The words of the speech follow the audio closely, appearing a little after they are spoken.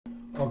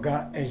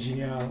Oga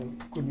Engineer,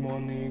 good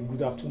morning,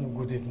 good afternoon,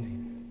 good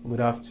evening.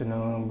 Good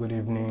afternoon, good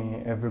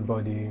evening,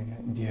 everybody,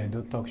 the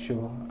Edo Talk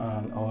Show,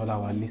 and all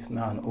our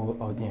listeners and all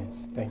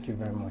audience. Thank you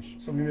very much.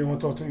 So, we want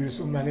to talk to you.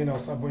 So, my name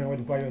is Saboya. What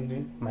is your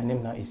name? My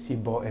name is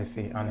Isibo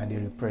FA, and I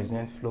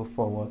represent Flow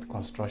Forward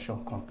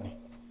Construction Company.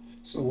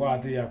 So,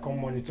 what they are come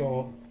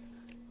monitor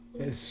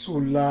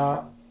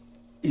solar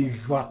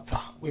inverter.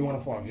 We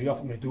want for a viewer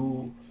from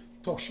Edo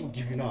Talk Show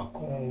give you now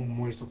come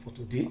monitor for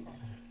today.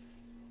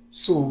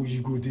 So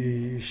you go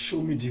to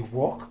show me the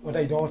work, whether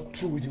you don't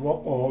through with the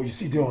work or you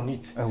see there on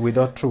it. We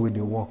don't through with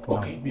the work.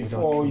 Okay, now.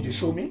 before you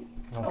show me,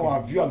 okay.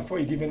 Our viewer, before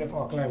you give any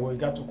for our client, well, you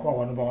got to call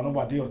our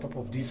number day on top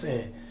of this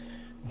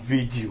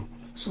video.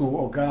 So,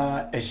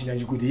 Oga Engineer,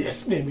 you go to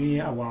explain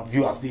me our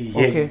viewers the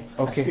here.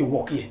 Okay. Say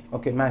work here.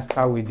 Okay, now I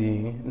start with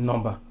the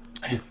number.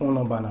 The phone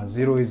number now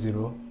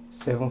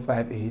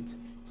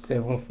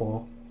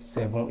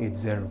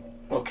 080-758-74780.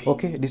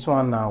 Okay, this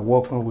one now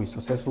working with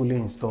successfully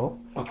installed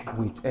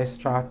with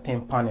extra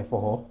 10 panel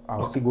for her.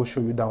 I'll still go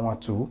show you that one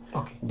too.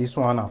 This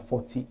one a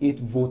 48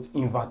 volt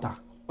inverter.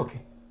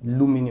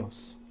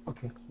 Luminous.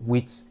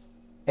 With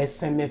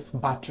SMF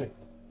battery.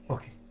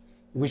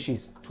 Which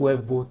is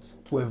 12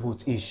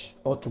 volt ish.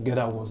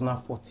 Altogether was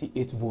now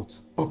 48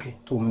 volts.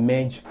 To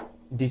merge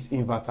this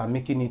inverter,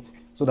 making it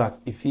so that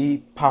if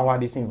he power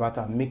this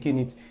inverter, making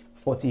it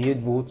 48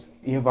 volt,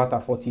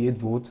 inverter 48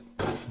 volt,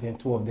 then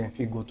two of them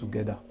will go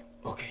together.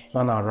 This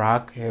one a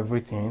rack,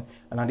 everything.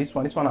 And then this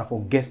one are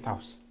for guest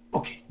house.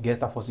 Guest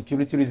house for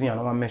security reason. I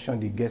don't want to mention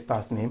the guest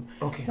house name.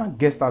 And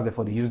guest house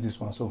therefore they use this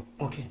one. So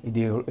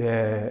they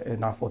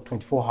now for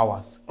 24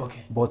 hours.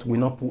 But we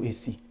not put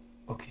AC.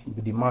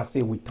 The man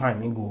say with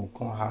time it go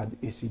come hard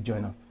AC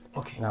joiner.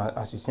 Now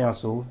as you see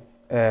also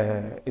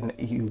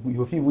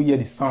you feel we hear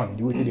the sound,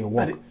 the way they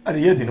work. I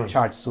hear the noise.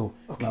 Charge. So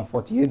now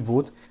 48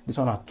 volt. This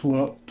one a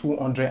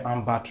 200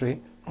 amp battery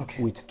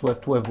with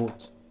 12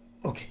 volts.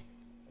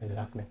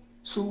 Exactly.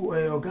 So,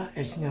 Oga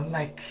Engineer,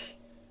 like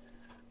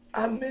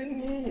how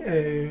many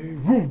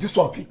room this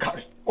one fit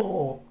carry?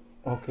 So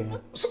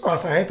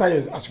as I enter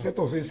here, as you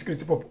first say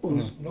security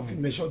purpose, not fit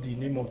mention the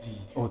name of the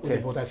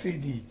hotel, but I say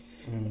the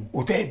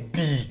hotel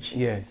big.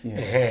 Yes.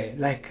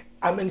 Like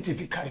how many things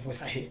fit carry for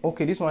here?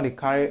 Okay, this one they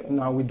carry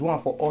now. We do one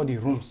for all the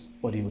rooms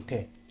for the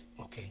hotel.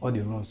 All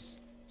the rooms,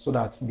 so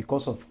that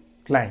because of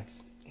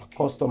clients,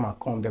 customer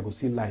come, they go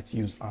see light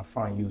use and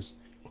fan use,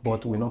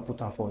 but we not put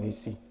them for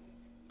AC.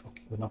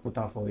 We not put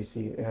them for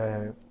AC.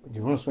 The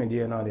rooms when they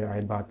are now they are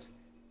about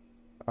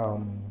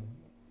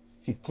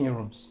 15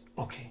 rooms.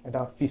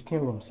 About 15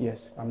 rooms,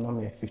 yes. I'm not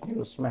here. 15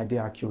 rooms, my day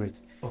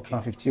accurate.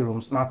 Now 15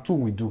 rooms. Now 2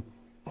 we do.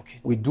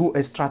 We do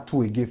extra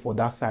 2 again for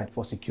that side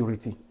for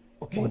security.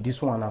 But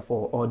this one are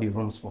for all the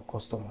rooms for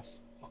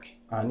customers.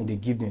 And they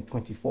give them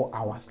 24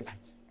 hours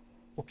light.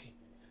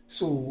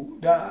 So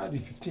that the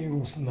 15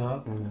 rooms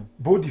now,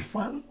 both the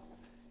fan,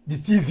 the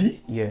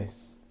TV.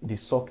 Yes. The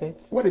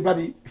socket. What about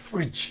the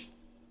fridge?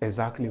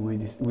 Exactly,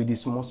 with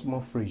this small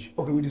fridge.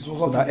 With this small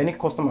so fridge. That any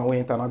customer when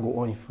enter go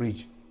on in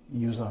fridge,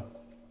 use them.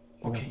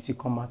 You see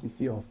come out, you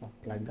see off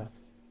like that.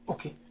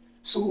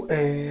 So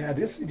I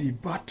just see the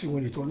battery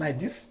when it on like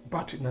this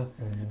battery now.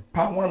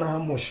 Per one how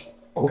much?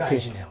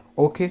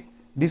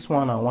 This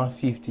one are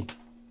 150.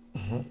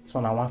 This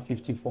one are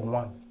 150 for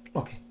one.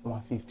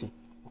 150.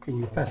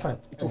 With that side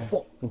into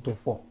 4. Into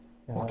 4.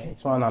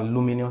 This one are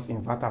luminous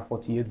inverter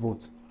 48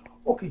 volts.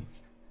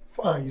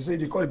 Fine, you say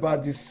they call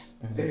about this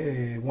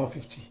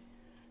 150.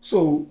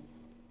 So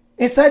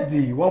inside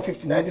the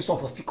 150 now, this one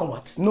for still come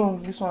out. No,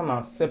 this one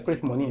are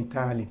separate money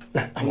entirely.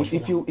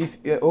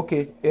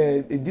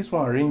 This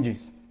one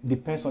ranges,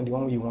 depends on the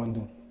one you want to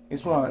do.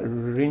 This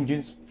one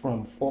ranges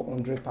from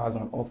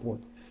 400,000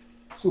 upward.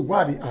 So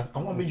why I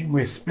want me you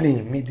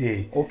explain me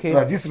the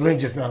this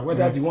ranges now,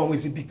 whether the one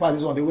with the big part,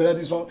 this one, whether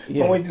this one,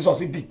 this one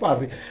see big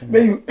parts.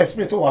 May you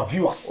explain to our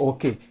viewers.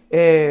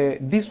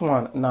 This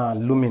one now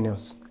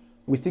luminous.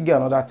 We still get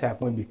another type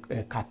when we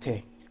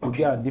cartel. We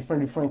get a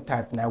different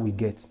type now we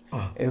get.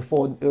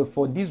 For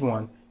this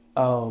one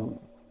are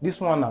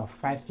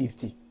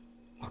 550.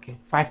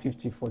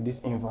 550 for this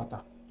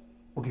inverter.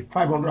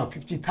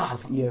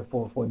 550,000. Yeah,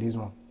 for this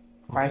one.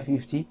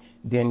 550.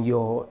 Then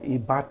your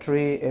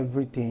battery,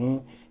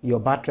 everything. Your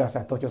battery, as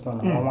I thought just now,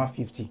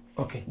 150.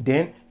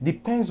 Then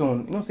depends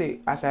on say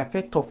as I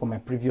felt talk for my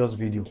previous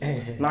video.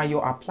 Now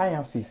your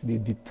appliances they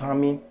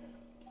determine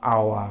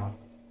our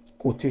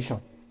quotation.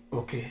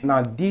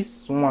 Now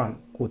this one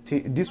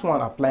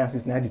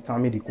appliances now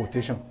determine the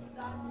quotation.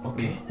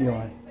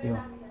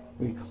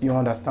 You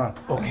understand?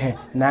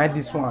 Now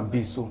this one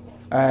be so.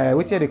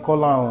 What they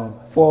call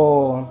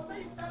for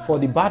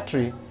the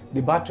battery.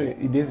 The battery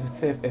it is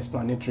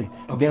self-explanatory.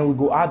 Then we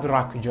go add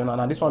rack journal.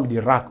 Now this one be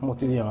the rack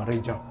multi and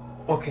region.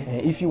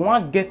 If you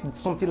want to get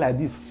something like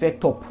this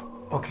set up.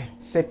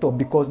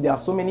 Because there are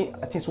so many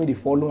things where they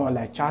follow on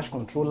like charge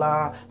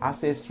controller,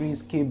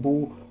 accessories,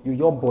 cable.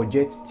 Your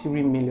budget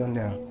 3 million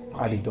naira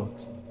at the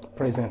dot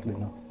presently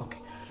now.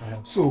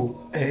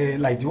 So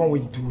like the one we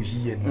do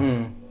here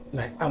now,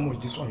 like how much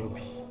this one will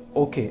be?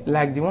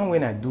 Like the one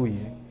when I do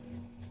here,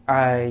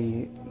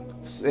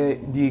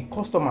 the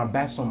customer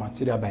buys some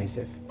material by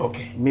himself.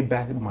 Okay. Me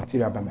buy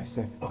material by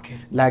myself. Okay.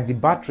 Like the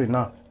battery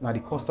now the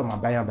customer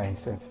buy it by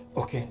himself.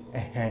 Okay.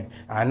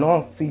 I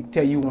don't fit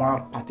tell you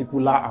one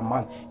particular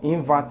amount.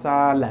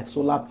 Inverter like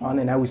solar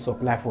panel I will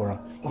supply for them.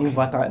 Okay.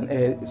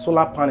 Inverter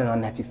solar panel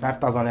on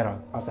 95,000 naira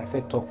as I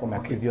first talk for my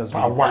previous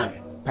per video. one.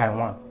 Per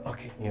one.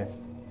 Okay. Yes.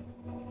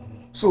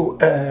 So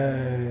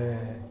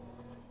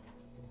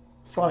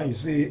fine, you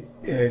say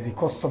the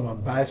customer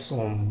buy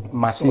some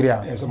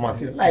material. Some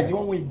material. Like the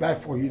one we buy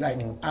for you, like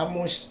how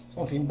much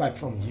something buy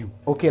from you?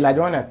 Okay, like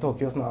the one I talk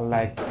just now,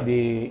 like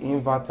the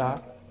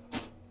inverter.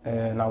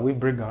 Now we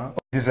bring on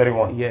this very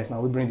one. Yes,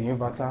 now we bring the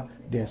inverter,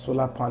 then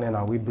solar panel.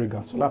 Now we bring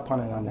on solar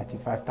panel at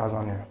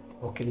 95,000 naira.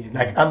 Okay,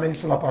 like how many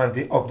solar panels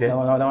they up there? That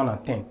one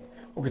at 10.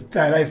 Okay,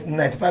 that is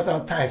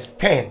 95,000 times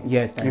 10.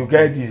 Yes, you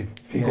get the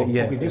figure. Yeah,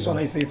 yes, okay, this one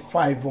I say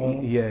 5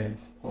 on. Yes.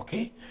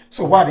 Okay,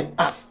 so what they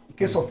ask in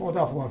case of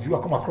order for our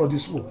viewer come across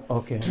this road.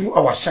 Okay. Do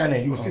our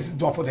channel, you visit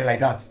do for them like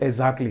that.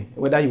 Exactly.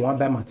 Whether you want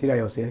buy material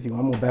yourself, you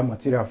want me buy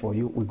material for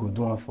you, we go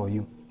do one for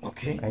you.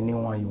 Okay.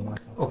 Anyone you want.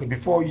 Okay,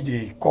 before you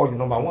they call your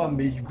number one,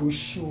 may you go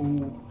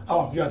show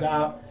our viewer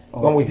that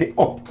one with the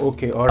up.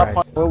 Okay, all right.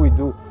 What we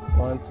do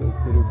 1, 2, 3, 4,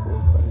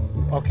 5,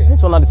 6. Okay.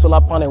 This one are the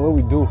solar panel what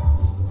we do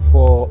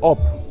for up.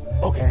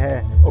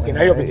 Okay. Okay,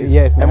 now you're with this.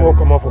 Yes. I'm gonna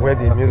come off for where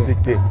the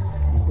music day.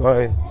 Go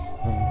ahead.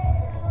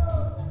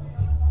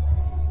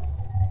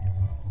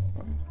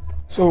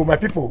 So my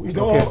people, you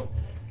don't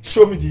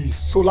show me the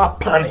solar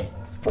panel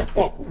for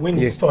up when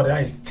you install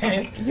that is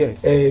 10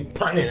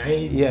 panel.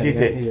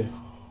 Yeah.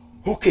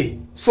 Okay,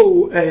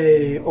 so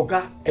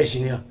Oga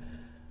Engineer,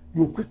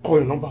 you quick call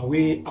your number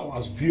where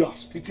our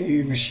viewers fit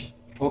reach.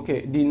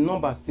 Okay, the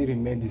number still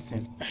remain the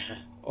same.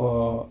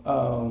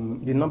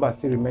 The number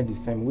still remain the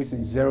same, which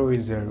is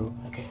 080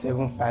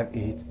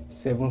 758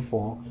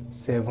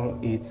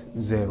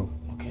 74780.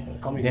 Okay,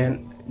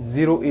 then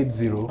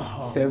 080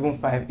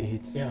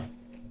 758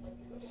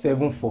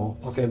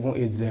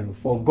 74780.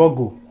 For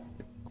Google,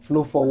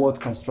 Flow Forward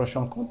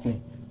Construction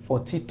Company. For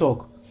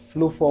TikTok,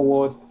 Flow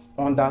Forward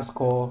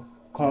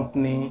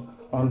 _company_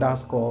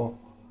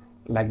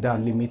 like that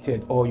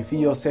limited. Or if you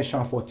use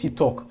session for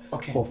TikTok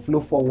for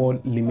Flow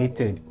Forward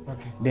Limited.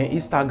 Then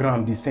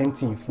Instagram the same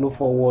thing, Flow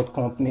Forward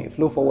Company,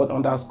 Flow Forward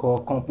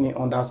 _company_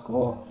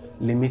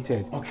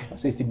 limited.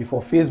 So it's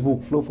before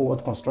Facebook, Flow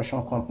Forward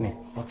Construction Company.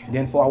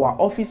 Then for our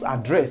office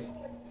address,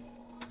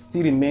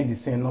 still remain the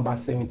same, number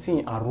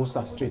 17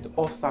 Arosa Street,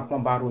 off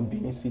Sakomba Road,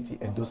 Benin City,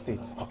 Edo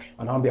State.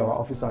 And that'll be our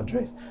office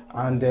address.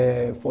 And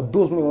for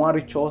those who want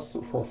to reach us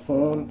for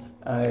phone,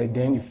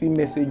 then if you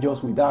message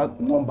us with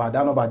that number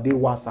they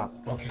WhatsApp.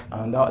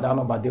 And that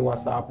number they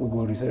WhatsApp, we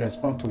will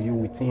respond to you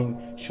within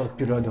short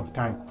period of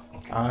time.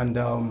 And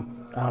I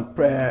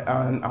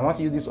want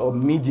to use this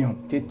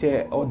medium to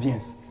tell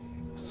audience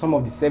some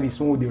of the service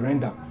we they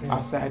render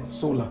outside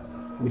solar.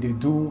 We they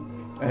do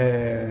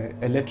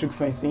electric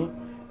fencing,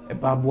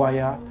 barbed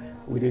wire,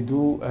 we they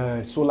do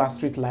solar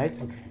street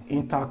lights,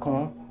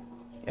 intercom,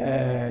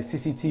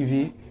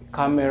 CCTV,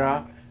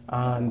 camera,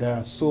 and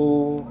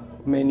so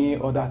many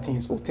other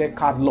things. Hotel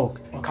card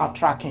lock, card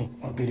tracking,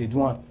 they do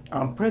one.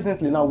 And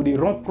presently now we they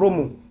run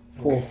promo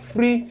for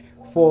free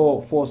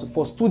for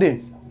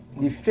students.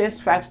 The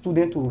first 5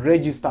 students to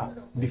register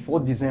before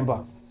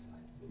December,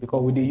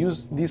 because we they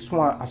use this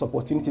one as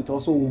opportunity to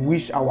also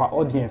wish our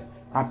audience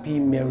happy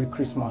Merry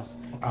Christmas.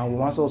 And we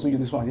want to also use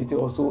this one to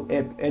also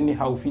help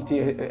anyhow if it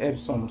help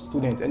some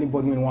students,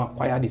 anybody who want to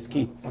acquire the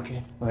skill.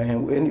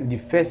 When the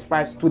first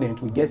 5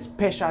 students, we get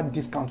special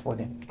discount for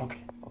them.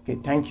 Okay,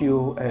 thank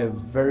you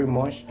very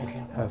much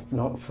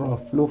from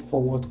Flow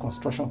Forward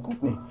Construction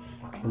Company.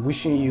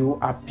 Wishing you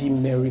happy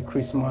Merry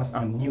Christmas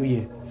and New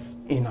Year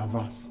in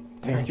advance.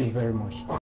 Thank you very much.